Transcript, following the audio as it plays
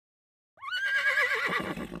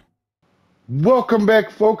Welcome back,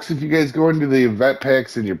 folks. If you guys go into the event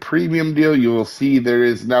packs in your premium deal, you will see there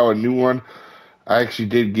is now a new one. I actually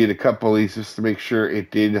did get a couple of these just to make sure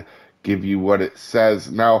it did give you what it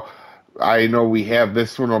says. Now, I know we have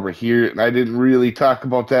this one over here, and I didn't really talk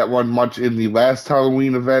about that one much in the last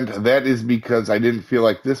Halloween event. That is because I didn't feel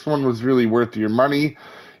like this one was really worth your money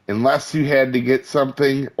unless you had to get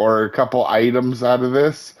something or a couple items out of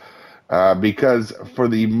this. Because for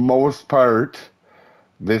the most part,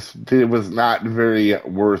 this was not very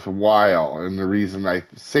worthwhile. And the reason I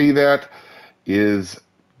say that is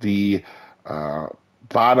the uh,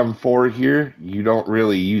 bottom four here, you don't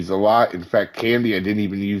really use a lot. In fact, candy, I didn't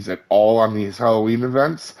even use at all on these Halloween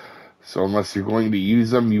events. So unless you're going to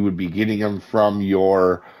use them, you would be getting them from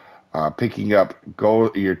your picking up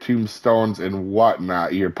your tombstones and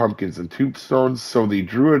whatnot, your pumpkins and tombstones. So the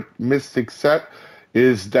Druid Mystic set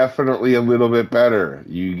is definitely a little bit better.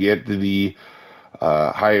 You get the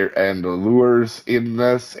higher end lures in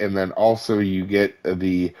this, and then also you get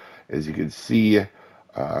the, as you can see,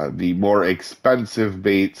 the more expensive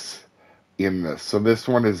baits in this. So this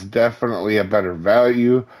one is definitely a better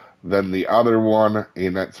value than the other one,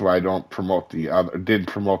 and that's why I don't promote the other. Did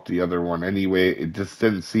promote the other one anyway. It just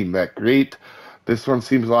didn't seem that great. This one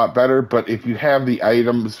seems a lot better, but if you have the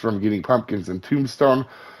items from getting pumpkins and tombstone,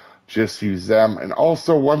 just use them. And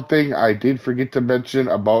also, one thing I did forget to mention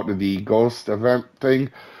about the ghost event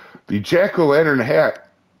thing, the jack-o'-lantern hat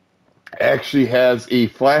actually has a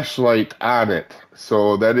flashlight on it.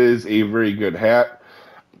 So that is a very good hat.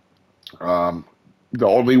 The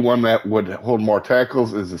only one that would hold more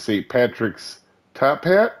tackles is the St. Patrick's top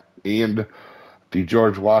hat and the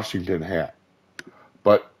George Washington hat.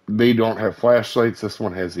 But they don't have flashlights. This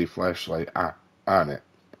one has a flashlight on it.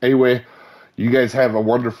 Anyway, you guys have a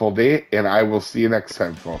wonderful day, and I will see you next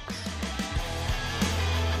time, folks.